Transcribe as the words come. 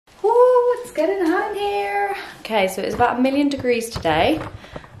getting hot in here. Okay, so it's about 1,000,000 degrees today,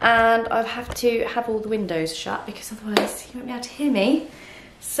 and I have to have all the windows shut because otherwise you won't be able to hear me.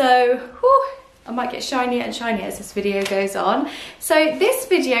 So, whew, I might get shinier and shinier as this video goes on. So this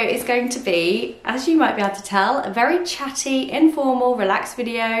video is going to be, as you might be able to tell, a very chatty, informal, relaxed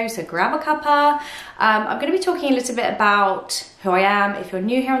video. So grab a cuppa. I'm going to be talking a little bit about who I am, if you're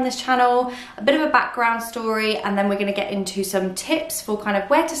new here on this channel, a bit of a background story, and then we're going to get into some tips for kind of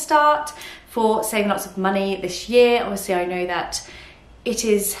where to start for saving lots of money this year. Obviously, I know that it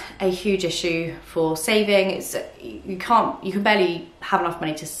is a huge issue for saving. It's you can barely have enough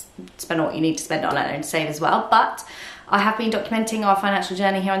money to spend what you need to spend on it and save as well. But I have been documenting our financial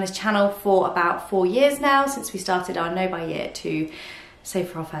journey here on this channel for about 4 years now, since we started our No Buy Year to save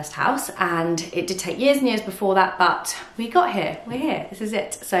for our first house. And it did take years and years before that, but we got here, we're here, this is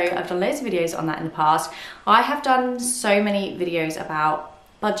it. So I've done loads of videos on that in the past. I have done so many videos about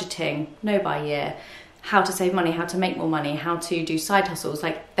budgeting, No Buy Year, how to save money, how to make more money, how to do side hustles.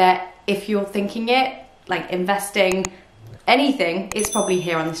 Like that, if you're thinking it, like investing, anything, it's probably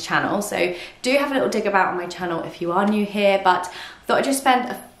here on this channel. So do have a little dig about on my channel if you are new here, but I thought I'd just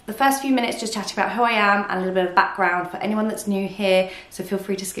spend the first few minutes just chatting about who I am and a little bit of background for anyone that's new here. So feel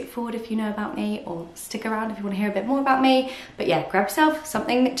free to skip forward if you know about me, or stick around if you want to hear a bit more about me. But yeah, grab yourself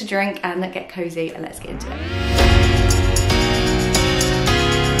something to drink and get cozy, and let's get into it.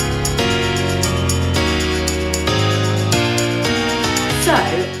 So,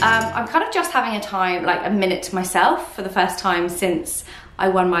 I'm kind of just having a minute to myself for the first time since I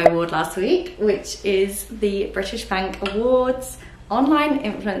won my award last week, which is the British Bank Awards Online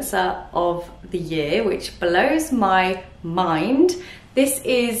Influencer of the Year, which blows my mind. This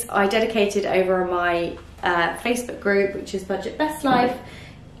is, I dedicated over my Facebook group, which is Budget Best Life,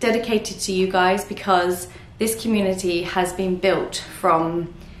 dedicated to you guys, because this community has been built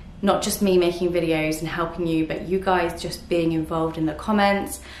from not just me making videos and helping you, but you guys just being involved in the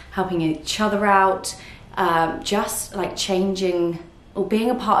comments, helping each other out, just like changing or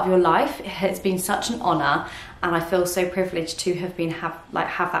being a part of your life. It has been such an honor, and I feel so privileged to have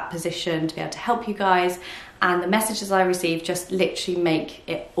have that position to be able to help you guys. And the messages I receive just literally make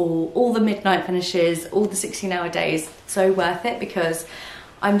it all the midnight finishes, all the 16-hour days so worth it, because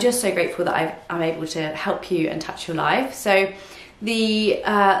I'm just so grateful that I'm able to help you and touch your life. So the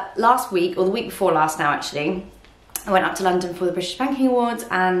last week, or the week before last now actually, I went up to London for the British Banking Awards,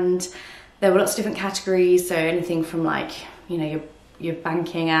 and there were lots of different categories. So anything from like, you know, your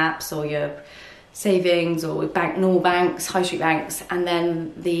banking apps, or your savings, or normal banks, high street banks, and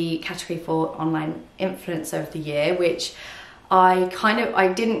then the category for Online Influencer of the Year, which I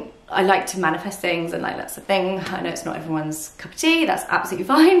like to manifest things, and like that's the thing. I know it's not everyone's cup of tea, that's absolutely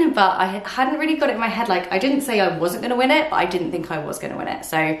fine, but I hadn't really got it in my head. Like, I didn't say I wasn't gonna win it, but I didn't think I was gonna win it.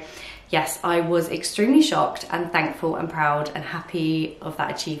 So yes, I was extremely shocked and thankful and proud and happy of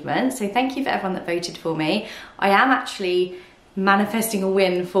that achievement. So thank you for everyone that voted for me. I am actually manifesting a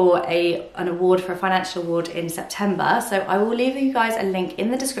win for an award, for a financial award in September. So I will leave you guys a link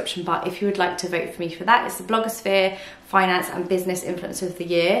in the description bar if you would like to vote for me for that. It's the Blogosphere Finance and Business Influencer of the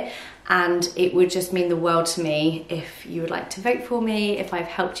Year, and it would just mean the world to me if you would like to vote for me. If I've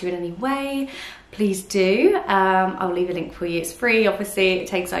helped you in any way, please do. I'll leave a link for you. It's free, obviously. It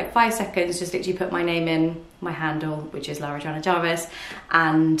takes like 5 seconds. Just literally put my name in, my handle, which is Lara Joanna Jarvis,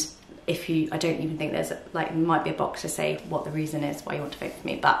 and I don't even think there's might be a box to say what the reason is why you want to vote for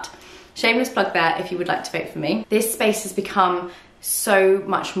me, but shameless plug there if you would like to vote for me. This space has become so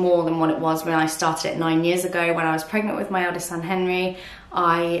much more than what it was when I started it 9 years ago, when I was pregnant with my eldest son Henry.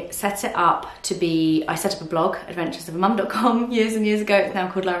 I set up a blog, adventuresofamum.com, years and years ago. It's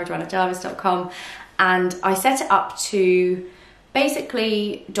now called larajoannajarvis.com, and I set it up to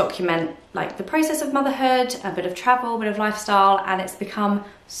basically document like the process of motherhood, a bit of travel, a bit of lifestyle, and it's become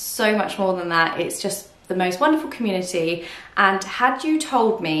so much more than that. It's just the most wonderful community. And had you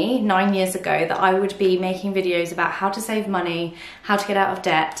told me 9 years ago that I would be making videos about how to save money, how to get out of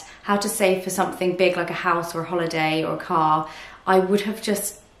debt, how to save for something big like a house or a holiday or a car, I would have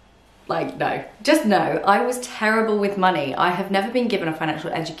just no. I was terrible with money. I have never been given a financial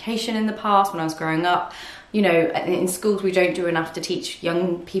education in the past when I was growing up. You know, in schools we don't do enough to teach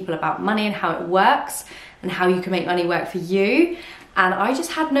young people about money and how it works and how you can make money work for you. And I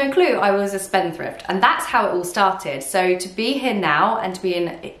just had no clue. I was a spendthrift, and that's how it all started. So to be here now and to be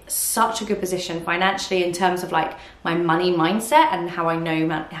in such a good position financially in terms of like my money mindset and how I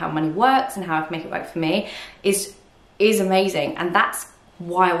know how money works and how I can make it work for me is amazing. And that's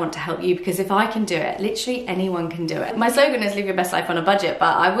why I want to help you, because if I can do it, literally anyone can do it. My slogan is live your best life on a budget,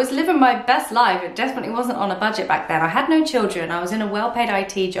 but I was living my best life. It definitely wasn't on a budget back then. I had no children. I was in a well-paid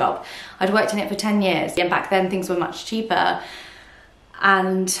IT job. I'd worked in it for 10 years. And back then things were much cheaper.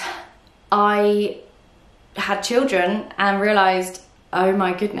 And I had children and realized, oh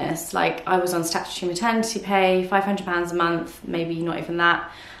my goodness, like I was on statutory maternity pay, £500 a month, maybe not even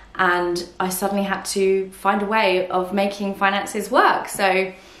that. And I suddenly had to find a way of making finances work.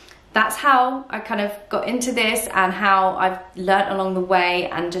 So that's how I kind of got into this, and how I've learnt along the way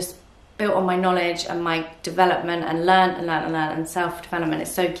and just built on my knowledge and my development, and learnt, and self-development is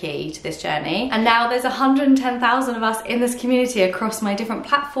so key to this journey. And now there's 110,000 of us in this community across my different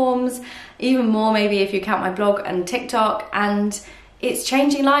platforms, even more maybe if you count my blog and TikTok, and it's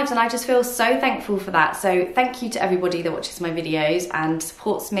changing lives, and I just feel so thankful for that. So thank you to everybody that watches my videos and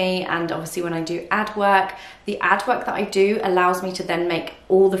supports me. And obviously when I do ad work, the ad work that I do allows me to then make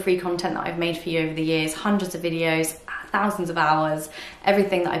all the free content that I've made for you over the years, hundreds of videos, thousands of hours,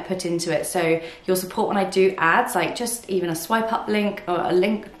 everything that I put into it. So your support when I do ads, like just even a swipe up link or a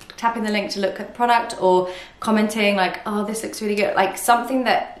link, tapping the link to look at the product, or commenting like, oh, this looks really good, like something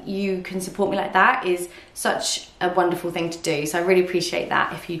that you can support me like that is such a wonderful thing to do. So I really appreciate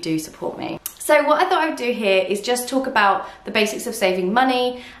that if you do support me. So what I thought I would do here is just talk about the basics of saving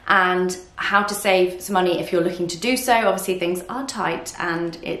money and how to save some money if you're looking to do so. Obviously things are tight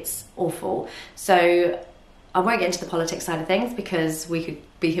and it's awful. So I won't get into the politics side of things because we could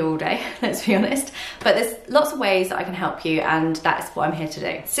be here all day, let's be honest. But there's lots of ways that I can help you, and that is what I'm here to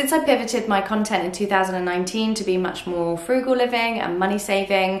do. Since I pivoted my content in 2019 to be much more frugal living and money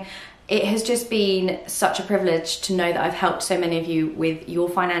saving, it has just been such a privilege to know that I've helped so many of you with your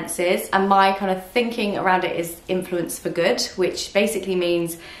finances. And my kind of thinking around it is influence for good, which basically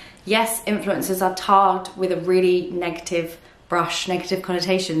means, yes, influencers are tarred with a really negative brush, negative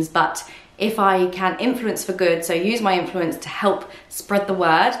connotations, but if I can influence for good, so use my influence to help spread the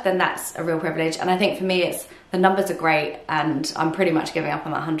word, then that's a real privilege. And I think for me, it's the numbers are great, and I'm pretty much giving up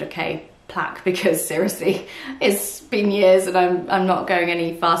on that 100K plaque because seriously, it's been years and I'm not going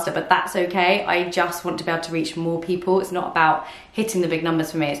any faster, but that's okay. I just want to be able to reach more people. It's not about hitting the big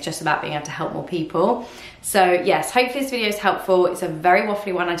numbers for me, it's just about being able to help more people. So yes, hopefully this video is helpful. It's a very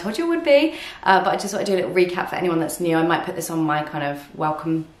waffly one, I told you it would be, but I just want to do a little recap for anyone that's new. I might put this on my kind of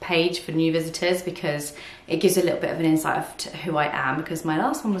welcome page for new visitors because it gives a little bit of an insight of to who I am, because my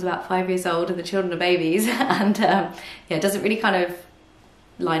last one was about 5 years old and the children are babies, and yeah, it doesn't really kind of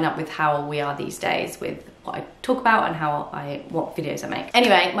line up with how we are these days with what I talk about and what videos I make.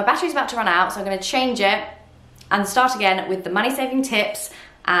 Anyway, my battery's about to run out, so I'm going to change it and start again with the money saving tips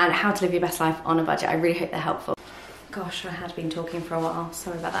and how to live your best life on a budget. I really hope they're helpful. Gosh, I had been talking for a while,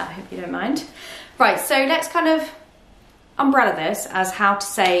 sorry about that, I hope you don't mind. Right, so let's kind of umbrella this as how to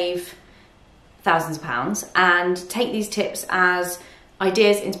save thousands of pounds, and take these tips as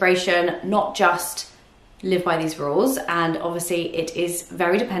ideas, inspiration, not just live by these rules. And obviously it is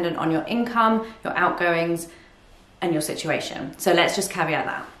very dependent on your income, your outgoings, and your situation. So let's just caveat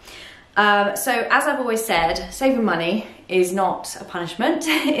that. So as I've always said, saving money is not a punishment.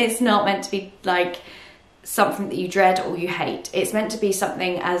 It's not meant to be like something that you dread or you hate. It's meant to be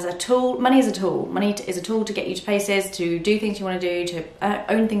something as a tool. Money is a tool. Money is a tool to get you to places, to do things you want to do,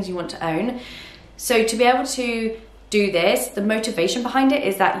 to own things you want to own. So to be able to do this, the motivation behind it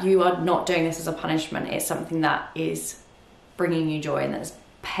is that you are not doing this as a punishment. It's something that is bringing you joy and that's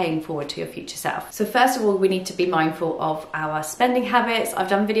paying forward to your future self. So first of all, we need to be mindful of our spending habits. I've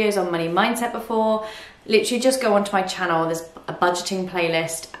done videos on money mindset before. Literally just go onto my channel, there's a budgeting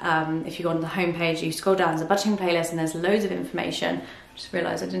playlist. If you go on the homepage, you scroll down, there's a budgeting playlist and there's loads of information. I just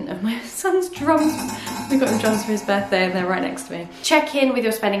realised I didn't have my son's drums. We got him drums for his birthday and they're right next to me. Check in with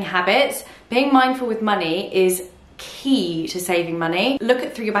your spending habits. Being mindful with money is key to saving money.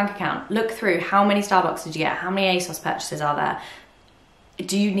 Look through your bank account. Look through how many Starbucks did you get? How many ASOS purchases are there?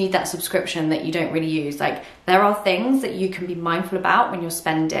 Do you need that subscription that you don't really use? Like, there are things that you can be mindful about when you're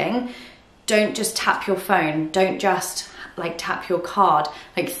spending. Don't just tap your phone. Don't just like tap your card.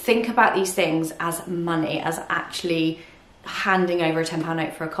 Like, think about these things as money, as actually handing over a £10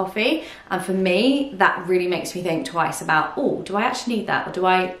 note for a coffee. And for me, that really makes me think twice about, oh, do I actually need that? Or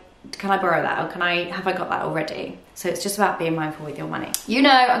can I borrow that? Or have I got that already? So it's just about being mindful with your money. You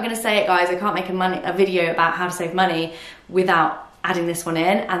know, I'm gonna say it, guys, I can't make a video about how to save money without adding this one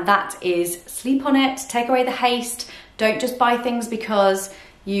in, and that is sleep on it, take away the haste. Don't just buy things because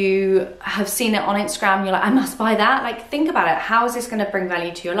you have seen it on Instagram, you're like, I must buy that. Like, think about it. How is this going to bring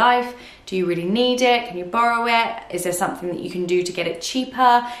value to your life? Do you really need it? Can you borrow it? Is there something that you can do to get it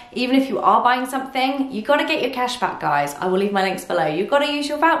cheaper? Even if you are buying something, you got to get your cash back, guys. I will leave my links below. You've got to use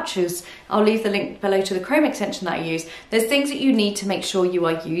your vouchers. I'll leave the link below to the Chrome extension that I use. There's things that you need to make sure you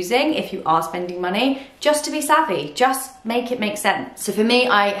are using if you are spending money, just to be savvy. Just make it make sense. So for me,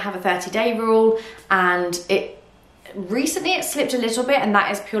 I have a 30-day rule, and recently it slipped a little bit, and that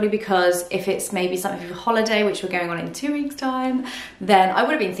is purely because if it's maybe something for a holiday, which we're going on in 2 weeks time, then I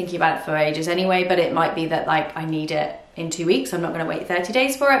would have been thinking about it for ages anyway, but it might be that like I need it in 2 weeks. I'm not going to wait 30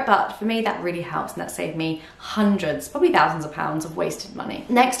 days for it, but for me that really helps, and that saved me hundreds, probably thousands of pounds of wasted money.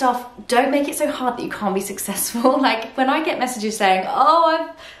 Next off, don't make it so hard that you can't be successful. Like when I get messages saying,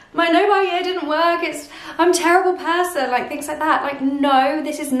 oh, my no buy year didn't work, I'm a terrible person, like things like that. Like, no,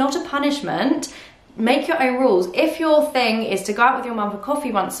 this is not a punishment. Make your own rules. If your thing is to go out with your mum for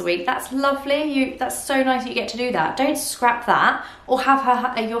coffee once a week, that's lovely. That's so nice that you get to do that. Don't scrap that or have her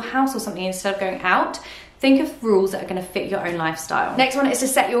at your house or something instead of going out. Think of rules that are going to fit your own lifestyle. Next one is to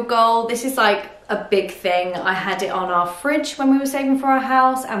set your goal. This is like a big thing. I had it on our fridge when we were saving for our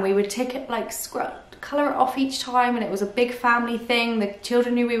house, and we would take it like colour it off each time, and it was a big family thing. The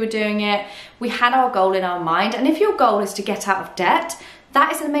children knew we were doing it. We had our goal in our mind, and if your goal is to get out of debt,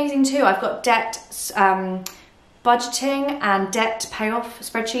 that is amazing too. I've got debt budgeting and debt payoff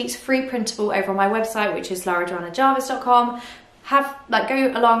spreadsheets, free printable, over on my website, which is larajoannajarvis.com.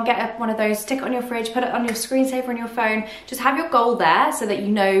 Go along, get one of those, stick it on your fridge, put it on your screensaver on your phone. Just have your goal there so that you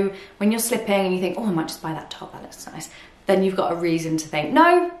know when you're slipping and you think, oh, I might just buy that top, that looks nice. Then you've got a reason to think,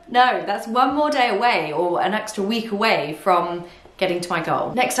 no, that's one more day away or an extra week away from getting to my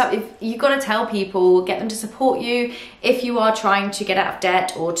goal. Next up, if you've got to tell people, get them to support you. If you are trying to get out of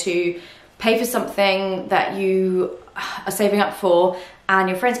debt or to pay for something that you are saving up for, and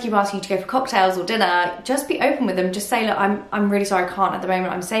your friends keep asking you to go for cocktails or dinner, just be open with them. Just say, look, I'm really sorry, I can't at the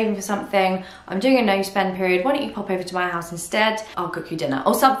moment. I'm saving for something. I'm doing a no spend period. Why don't you pop over to my house instead? I'll cook you dinner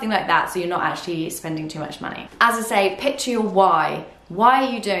or something like that, so you're not actually spending too much money. As I say, picture your why. Why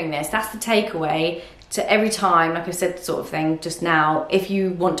are you doing this? That's the takeaway. To every time, like I said, sort of thing just now, if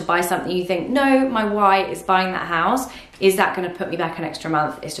you want to buy something, you think, no, my why is buying that house. Is that going to put me back an extra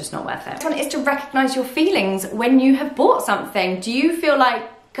month? It's just not worth it. Next one is to recognize your feelings when you have bought something. Do you feel like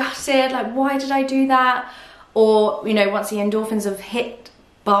gutted? Like, why did I do that? Or, you know, once the endorphins have hit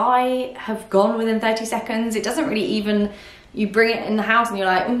buy, have gone within 30 seconds, it doesn't really even, you bring it in the house and you're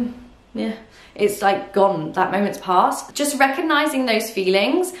like, yeah, it's like gone. That moment's passed. Just recognizing those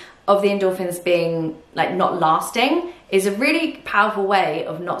feelings of the endorphins being like not lasting is a really powerful way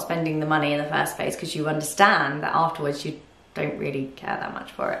of not spending the money in the first place, because you understand that afterwards you don't really care that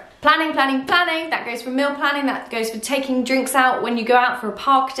much for it. Planning. That goes for meal planning, that goes for taking drinks out when you go out for a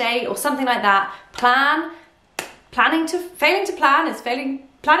park day or something like that. Failing to plan is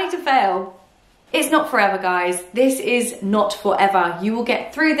planning to fail. It's not forever, guys. This is not forever. You will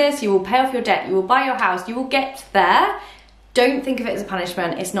get through this, you will pay off your debt, you will buy your house, you will get there. Don't think of it as a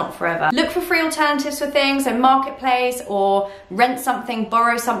punishment, it's not forever. Look for free alternatives for things, so marketplace, or rent something,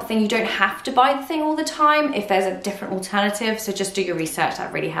 borrow something. You don't have to buy the thing all the time if there's a different alternative, so just do your research,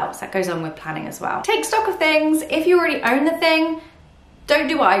 that really helps. That goes on with planning as well. Take stock of things. If you already own the thing, don't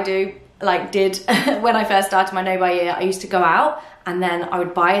do what I did when I first started my no buy year. I used to go out and then I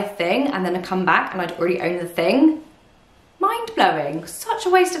would buy a thing and then I'd come back and I'd already own the thing. Mind-blowing, such a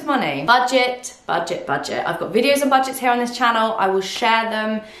waste of money. Budget. I've got videos on budgets here on this channel. I will share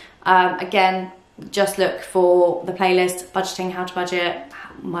them. Again, just look for the playlist, budgeting, how to budget,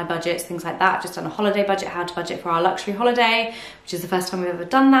 my budgets, things like that. I've just done a holiday budget, how to budget for our luxury holiday, which is the first time we've ever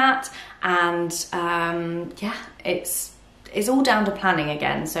done that. And yeah, it's all down to planning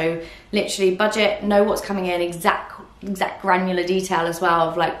again. So literally budget, know what's coming in, exact granular detail as well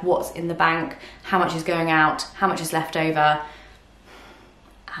of like what's in the bank, how much is going out, how much is left over,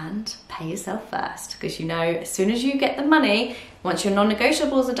 and pay yourself first, because you know, as soon as you get the money, once your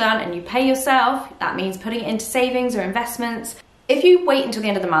non-negotiables are done and you pay yourself, that means putting it into savings or investments. If you wait until the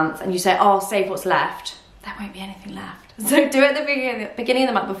end of the month and you say, oh, I'll save what's left, there won't be anything left. So do it at the beginning of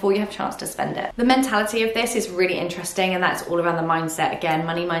the month before you have a chance to spend it. The mentality of this is really interesting, and that's all around the mindset, again,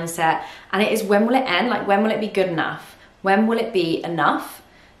 money mindset. And it is, when will it end? Like, when will it be good enough? When will it be enough?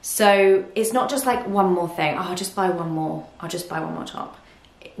 So it's not just like one more thing. Oh, I'll just buy one more. I'll just buy one more top.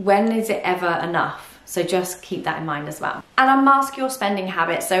 When is it ever enough? So just keep that in mind as well. And unmask your spending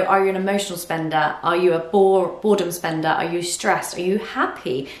habits. So are you an emotional spender? Are you a boredom spender? Are you stressed? Are you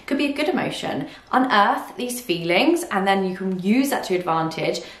happy? Could be a good emotion. Unearth these feelings, and then you can use that to your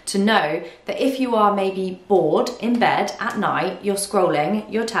advantage to know that if you are maybe bored in bed at night, you're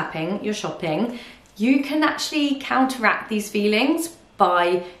scrolling, you're tapping, you're shopping, you can actually counteract these feelings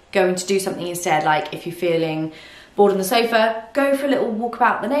by going to do something instead. Like if you're feeling bored on the sofa, go for a little walk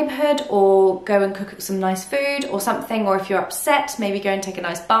about the neighborhood, or go and cook some nice food or something. Or if you're upset, maybe go and take a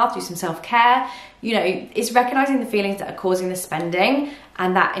nice bath, do some self-care. You know, it's recognizing the feelings that are causing the spending,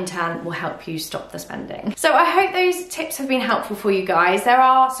 and that in turn will help you stop the spending. So I hope those tips have been helpful for you guys. There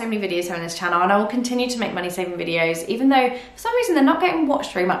are so many videos here on this channel, and I will continue to make money saving videos, even though for some reason they're not getting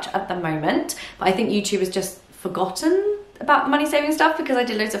watched very much at the moment. But I think YouTube has just forgotten about the money saving stuff because I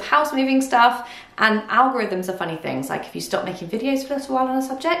did loads of house moving stuff, and algorithms are funny things. Like if you stop making videos for a little while on a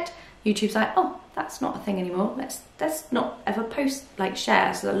subject, YouTube's like, oh, that's not a thing anymore. Let's not ever post, like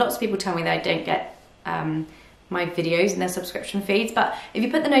share. So lots of people tell me that I don't get my videos in their subscription feeds, but if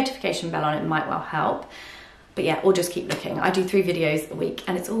you put the notification bell on, it might well help. But yeah, or just keep looking. I do 3 videos a week,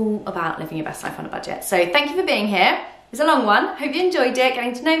 and it's all about living your best life on a budget. So thank you for being here. It's a long one. Hope you enjoyed it,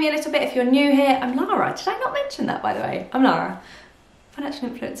 getting to know me a little bit. If you're new here, I'm Lara. Did I not mention that, by the way? I'm Lara, Financial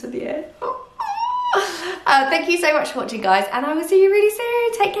Influencer of the Year. Thank you so much for watching, guys, and I will see you really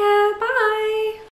soon. Take care. Bye.